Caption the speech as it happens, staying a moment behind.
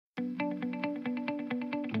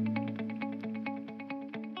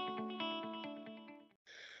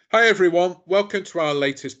Hi everyone, welcome to our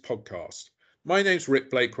latest podcast. My name's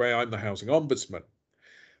Blakeway, I'm the Housing Ombudsman.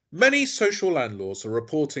 Many social landlords are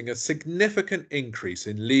reporting a significant increase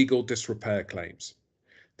in legal disrepair claims.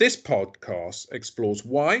 This podcast explores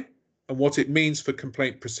why and what it means for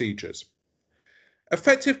complaint procedures.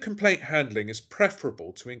 Effective complaint handling is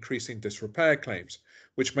preferable to increasing disrepair claims,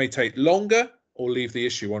 which may take longer or leave the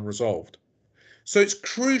issue unresolved. So it's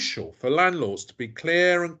crucial for landlords to be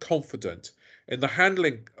clear and confident in the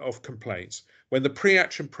handling of complaints when the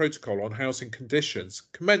pre-action protocol on housing conditions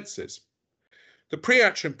commences. The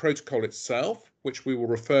pre-action protocol itself, which we will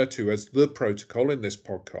refer to as the protocol in this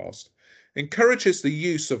podcast, encourages the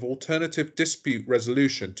use of alternative dispute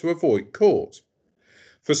resolution to avoid court.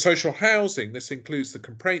 For social housing, this includes the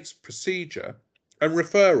complaints procedure and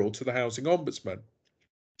referral to the Housing Ombudsman.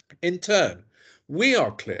 In turn, we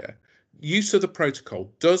are clear use of the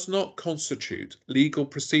protocol does not constitute legal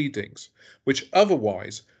proceedings, which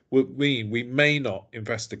otherwise would mean we may not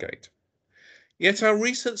investigate. Yet our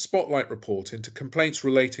recent Spotlight report into complaints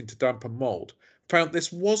relating to damp and mould found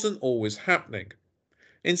this wasn't always happening.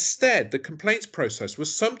 Instead, the complaints process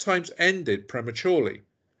was sometimes ended prematurely.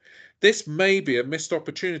 This may be a missed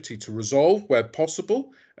opportunity to resolve, where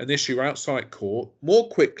possible, an issue outside court more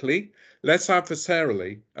quickly, less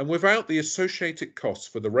adversarially, and without the associated costs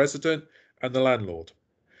for the resident and the landlord.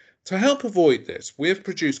 To help avoid this, we have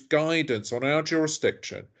produced guidance on our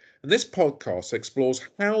jurisdiction, and this podcast explores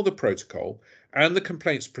how the protocol and the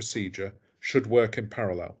complaints procedure should work in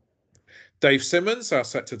parallel. Dave Simmons, our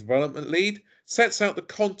sector development lead, sets out the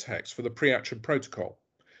context for the pre-action protocol.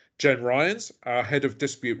 Jen Ryans, our head of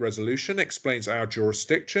dispute resolution, explains our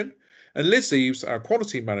jurisdiction, and Liz Eves, our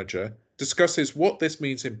quality manager, discusses what this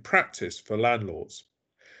means in practice for landlords.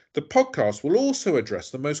 The podcast will also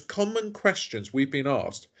address the most common questions we've been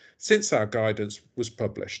asked since our guidance was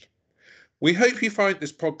published. We hope you find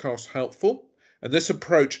this podcast helpful, and this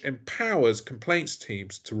approach empowers complaints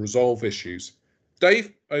teams to resolve issues.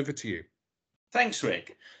 Dave, over to you. Thanks,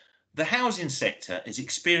 Rick. The housing sector is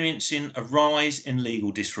experiencing a rise in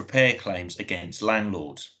legal disrepair claims against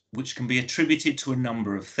landlords, which can be attributed to a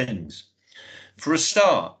number of things. For a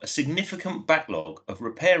start, a significant backlog of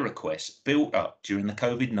repair requests built up during the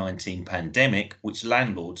COVID-19 pandemic, which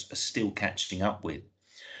landlords are still catching up with.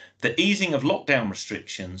 The easing of lockdown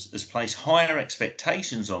restrictions has placed higher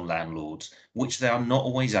expectations on landlords, which they are not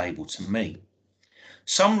always able to meet.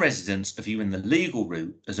 Some residents are viewing the legal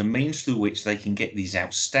route as a means through which they can get these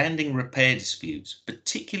outstanding repair disputes,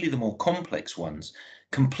 particularly the more complex ones,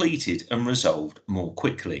 completed and resolved more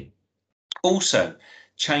quickly. Also,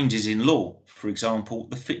 changes in law, for example,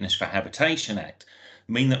 the Fitness for Habitation Act,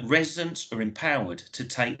 mean that residents are empowered to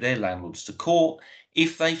take their landlords to court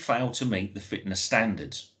if they fail to meet the fitness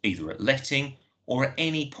standards, either at letting or at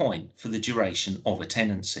any point for the duration of a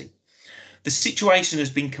tenancy. The situation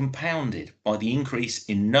has been compounded by the increase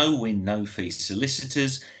in no-win, no-fee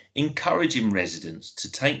solicitors, encouraging residents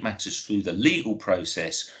to take matters through the legal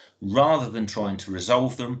process rather than trying to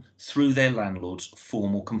resolve them through their landlord's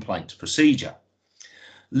formal complaints procedure.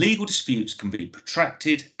 Legal disputes can be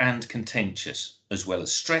protracted and contentious, as well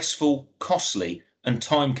as stressful, costly, and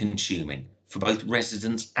time-consuming for both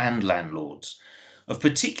residents and landlords. Of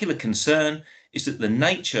particular concern is that the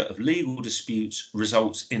nature of legal disputes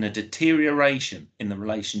results in a deterioration in the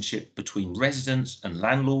relationship between residents and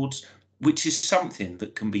landlords, which is something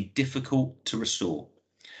that can be difficult to restore.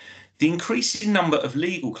 The increasing number of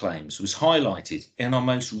legal claims was highlighted in our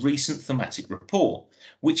most recent thematic report,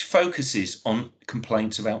 which focuses on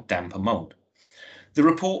complaints about damp and mould. The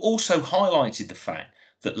report also highlighted the fact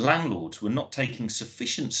that landlords were not taking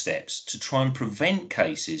sufficient steps to try and prevent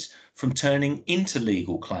cases from turning into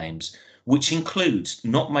legal claims, which includes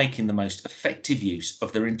not making the most effective use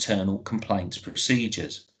of their internal complaints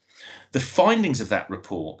procedures. The findings of that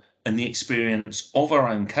report and the experience of our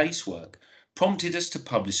own casework prompted us to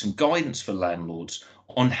publish some guidance for landlords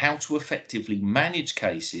on how to effectively manage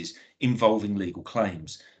cases involving legal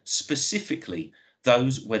claims, specifically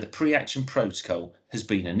those where the pre-action protocol has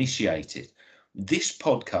been initiated. This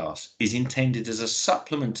podcast is intended as a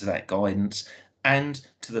supplement to that guidance and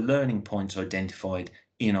to the learning points identified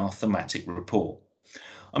in our thematic report.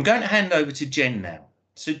 I'm going to hand over to Jen now.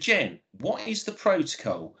 So Jen, what is the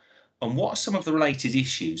protocol and what are some of the related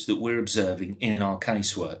issues that we're observing in our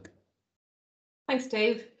casework? Thanks,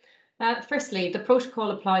 Dave. Firstly, the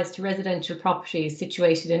protocol applies to residential properties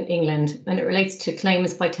situated in England, and it relates to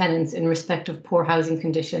claims by tenants in respect of poor housing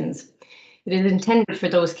conditions. It is intended for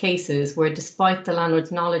those cases where, despite the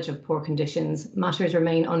landlord's knowledge of poor conditions, matters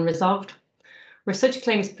remain unresolved. Where such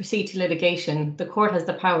claims proceed to litigation, the court has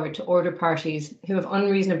the power to order parties who have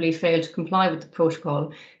unreasonably failed to comply with the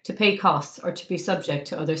protocol to pay costs or to be subject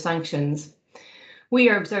to other sanctions. We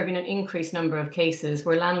are observing an increased number of cases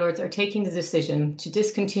where landlords are taking the decision to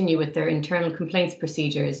discontinue with their internal complaints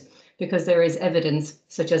procedures because there is evidence,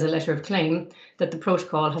 such as a letter of claim, that the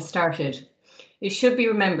protocol has started. It should be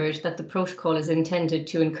remembered that the protocol is intended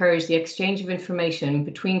to encourage the exchange of information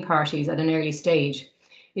between parties at an early stage.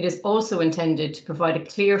 It is also intended to provide a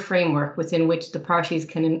clear framework within which the parties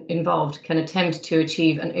involved can attempt to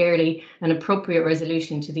achieve an early and appropriate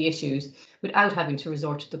resolution to the issues without having to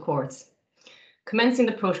resort to the courts. Commencing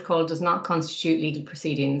the protocol does not constitute legal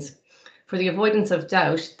proceedings. For the avoidance of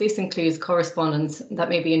doubt, this includes correspondence that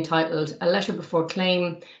may be entitled a letter before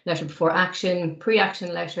claim, letter before action,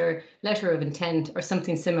 pre-action letter, letter of intent, or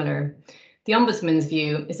something similar. The Ombudsman's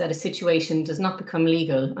view is that a situation does not become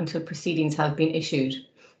legal until proceedings have been issued,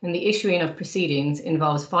 and the issuing of proceedings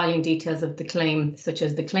involves filing details of the claim, such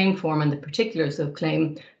as the claim form and the particulars of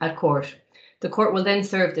claim, at court. The court will then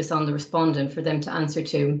serve this on the respondent for them to answer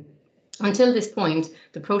to. Until this point,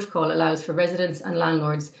 the protocol allows for residents and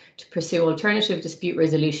landlords to pursue alternative dispute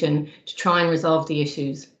resolution to try and resolve the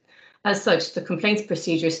issues. As such, the complaints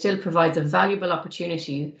procedure still provides a valuable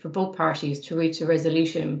opportunity for both parties to reach a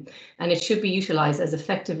resolution, and it should be utilised as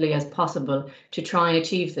effectively as possible to try and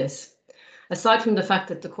achieve this. Aside from the fact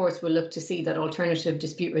that the courts will look to see that alternative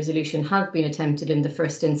dispute resolution has been attempted in the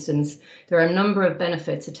first instance, there are a number of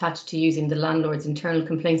benefits attached to using the landlord's internal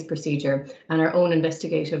complaints procedure and our own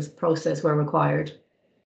investigative process where required.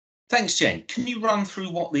 Thanks, Jen. Can you run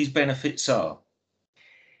through what these benefits are?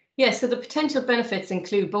 Yes, so the potential benefits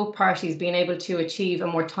include both parties being able to achieve a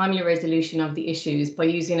more timely resolution of the issues by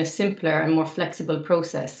using a simpler and more flexible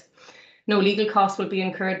process. No legal costs will be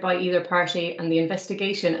incurred by either party, and the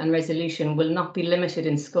investigation and resolution will not be limited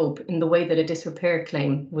in scope in the way that a disrepair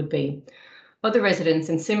claim would be. Other residents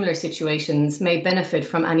in similar situations may benefit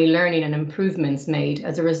from any learning and improvements made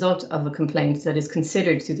as a result of a complaint that is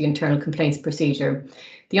considered through the internal complaints procedure.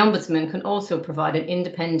 The Ombudsman can also provide an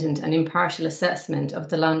independent and impartial assessment of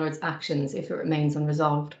the landlord's actions if it remains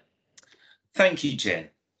unresolved. Thank you, Jen.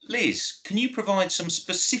 Liz, can you provide some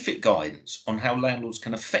specific guidance on how landlords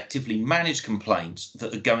can effectively manage complaints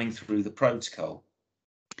that are going through the protocol?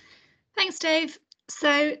 Thanks, Dave.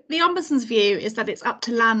 So the Ombudsman's view is that it's up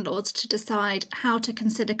to landlords to decide how to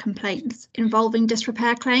consider complaints involving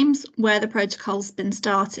disrepair claims where the protocol's been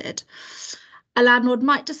started. A landlord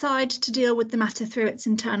might decide to deal with the matter through its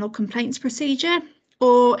internal complaints procedure,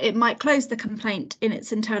 or it might close the complaint in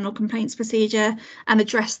its internal complaints procedure and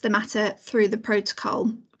address the matter through the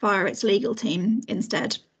protocol via its legal team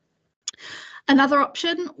instead. Another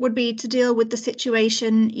option would be to deal with the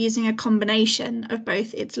situation using a combination of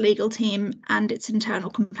both its legal team and its internal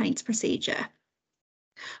complaints procedure.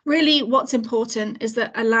 Really, what's important is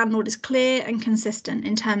that a landlord is clear and consistent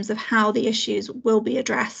in terms of how the issues will be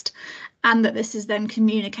addressed, and that this is then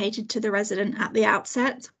communicated to the resident at the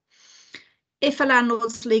outset. If a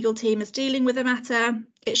landlord's legal team is dealing with a matter,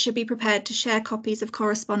 it should be prepared to share copies of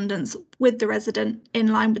correspondence with the resident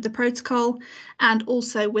in line with the protocol, and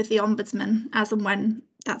also with the Ombudsman as and when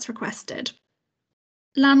that's requested.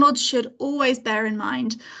 Landlords should always bear in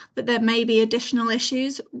mind that there may be additional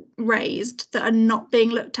issues raised that are not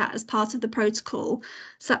being looked at as part of the protocol,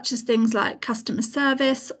 such as things like customer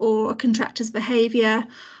service or a contractor's behaviour,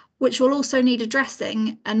 which will also need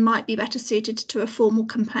addressing and might be better suited to a formal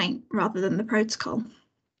complaint rather than the protocol.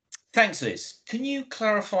 Thanks, Liz. Can you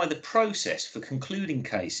clarify the process for concluding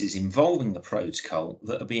cases involving the protocol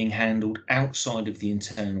that are being handled outside of the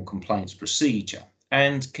internal complaints procedure?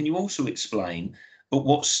 And can you also explain at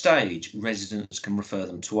what stage residents can refer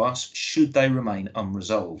them to us should they remain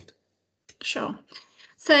unresolved? Sure.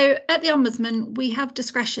 So at the Ombudsman, we have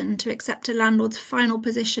discretion to accept a landlord's final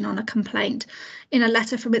position on a complaint in a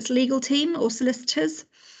letter from its legal team or solicitors.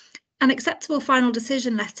 An acceptable final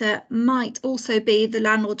decision letter might also be the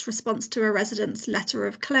landlord's response to a resident's letter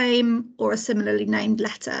of claim or a similarly named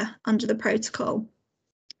letter under the protocol.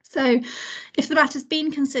 So if the matter's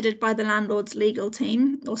been considered by the landlord's legal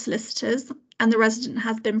team or solicitors and the resident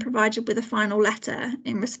has been provided with a final letter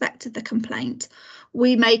in respect of the complaint,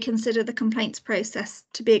 we may consider the complaints process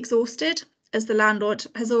to be exhausted, as the landlord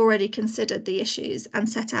has already considered the issues and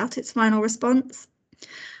set out its final response.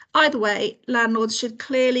 Either way, landlords should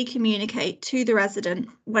clearly communicate to the resident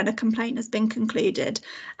when a complaint has been concluded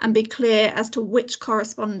and be clear as to which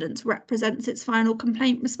correspondence represents its final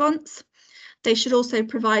complaint response. They should also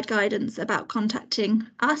provide guidance about contacting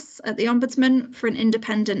us at the Ombudsman for an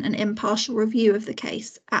independent and impartial review of the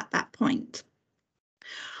case at that point.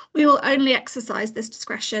 We will only exercise this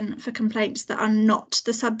discretion for complaints that are not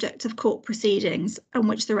the subject of court proceedings and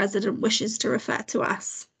which the resident wishes to refer to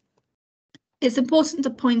us. It's important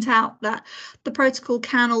to point out that the protocol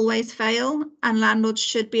can always fail, and landlords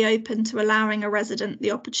should be open to allowing a resident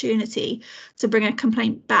the opportunity to bring a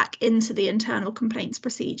complaint back into the internal complaints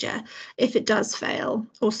procedure if it does fail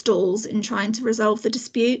or stalls in trying to resolve the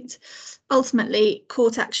dispute. Ultimately,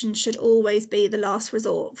 court action should always be the last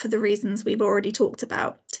resort for the reasons we've already talked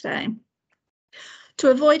about today.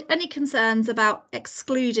 To avoid any concerns about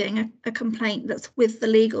excluding a complaint that's with the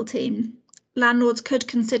legal team, landlords could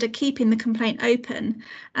consider keeping the complaint open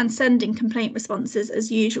and sending complaint responses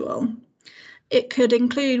as usual. It could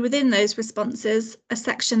include within those responses a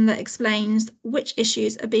section that explains which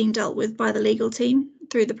issues are being dealt with by the legal team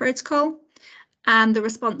through the protocol, and the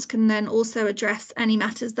response can then also address any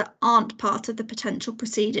matters that aren't part of the potential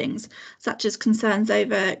proceedings, such as concerns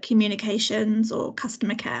over communications or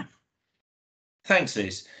customer care. Thanks,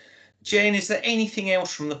 Liz. Jane, is there anything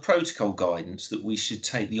else from the protocol guidance that we should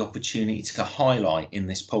take the opportunity to highlight in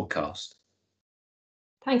this podcast?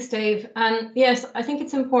 Thanks, Dave. And yes, I think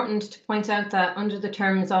it's important to point out that under the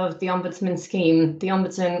terms of the Ombudsman scheme, the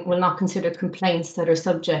Ombudsman will not consider complaints that are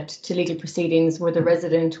subject to legal proceedings where the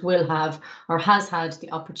resident will have or has had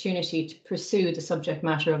the opportunity to pursue the subject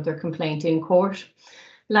matter of their complaint in court.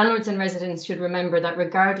 Landlords and residents should remember that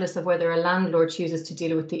regardless of whether a landlord chooses to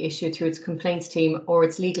deal with the issue through its complaints team or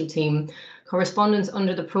its legal team, correspondence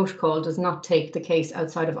under the protocol does not take the case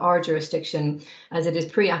outside of our jurisdiction, as it is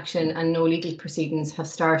pre-action and no legal proceedings have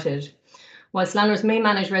started. Whilst landlords may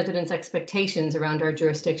manage residents' expectations around our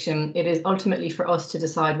jurisdiction, it is ultimately for us to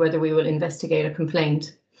decide whether we will investigate a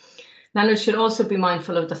complaint. Landlords should also be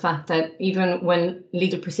mindful of the fact that even when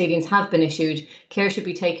legal proceedings have been issued, care should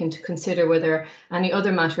be taken to consider whether any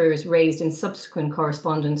other matters raised in subsequent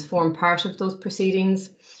correspondence form part of those proceedings.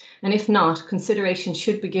 And if not, consideration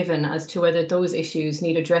should be given as to whether those issues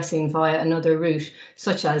need addressing via another route,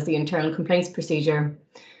 such as the internal complaints procedure.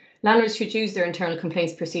 Landlords should use their internal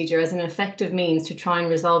complaints procedure as an effective means to try and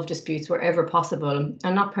resolve disputes wherever possible,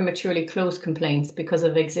 and not prematurely close complaints because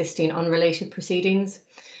of existing unrelated proceedings.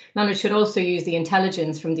 Landlords should also use the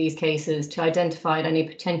intelligence from these cases to identify any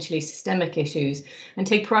potentially systemic issues and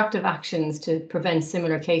take proactive actions to prevent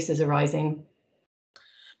similar cases arising.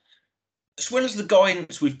 As well as the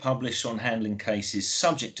guidance we've published on handling cases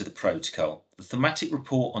subject to the protocol, the thematic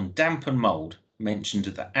report on damp and mould mentioned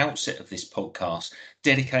at the outset of this podcast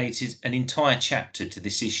dedicated an entire chapter to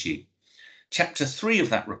this issue. Chapter 3 of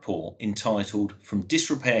that report, entitled From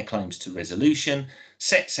Disrepair Claims to Resolution,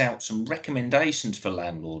 sets out some recommendations for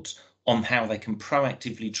landlords on how they can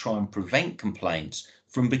proactively try and prevent complaints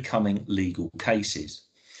from becoming legal cases.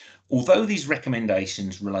 Although these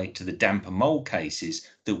recommendations relate to the damp and mould cases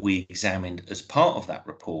that we examined as part of that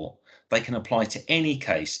report, they can apply to any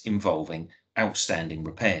case involving outstanding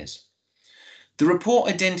repairs. The report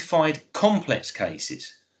identified complex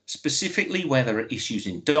cases, specifically where there are issues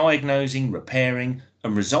in diagnosing, repairing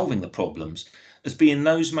and resolving the problems, as being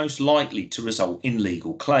those most likely to result in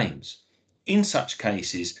legal claims. In such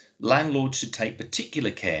cases, landlords should take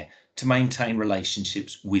particular care to maintain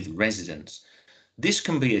relationships with residents. This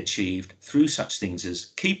can be achieved through such things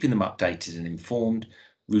as keeping them updated and informed,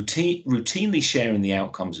 routinely sharing the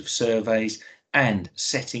outcomes of surveys, and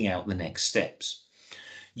setting out the next steps.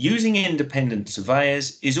 Using independent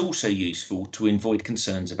surveyors is also useful to avoid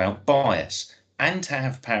concerns about bias and to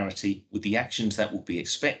have parity with the actions that will be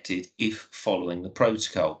expected if following the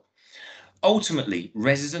protocol. Ultimately,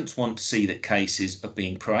 residents want to see that cases are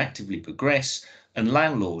being proactively progressed, and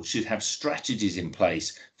landlords should have strategies in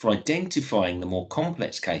place for identifying the more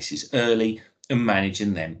complex cases early and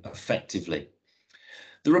managing them effectively.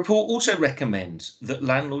 The report also recommends that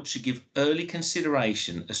landlords should give early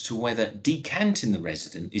consideration as to whether decanting the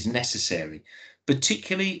resident is necessary,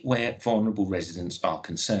 particularly where vulnerable residents are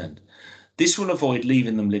concerned. This will avoid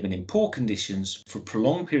leaving them living in poor conditions for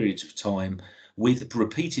prolonged periods of time with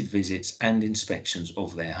repeated visits and inspections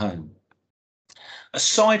of their home.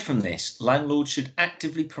 Aside from this, landlords should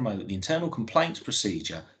actively promote the internal complaints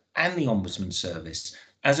procedure and the Ombudsman service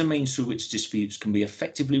as a means through which disputes can be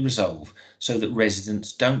effectively resolved so that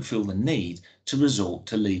residents don't feel the need to resort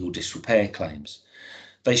to legal disrepair claims.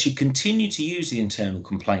 They should continue to use the internal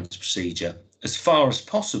complaints procedure as far as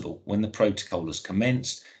possible when the protocol has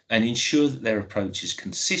commenced and ensure that their approach is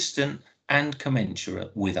consistent and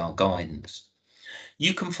commensurate with our guidance.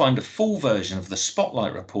 You can find a full version of the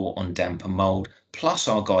Spotlight report on damp and mould, plus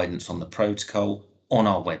our guidance on the protocol, on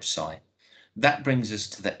our website. That brings us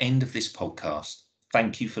to the end of this podcast.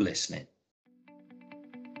 Thank you for listening.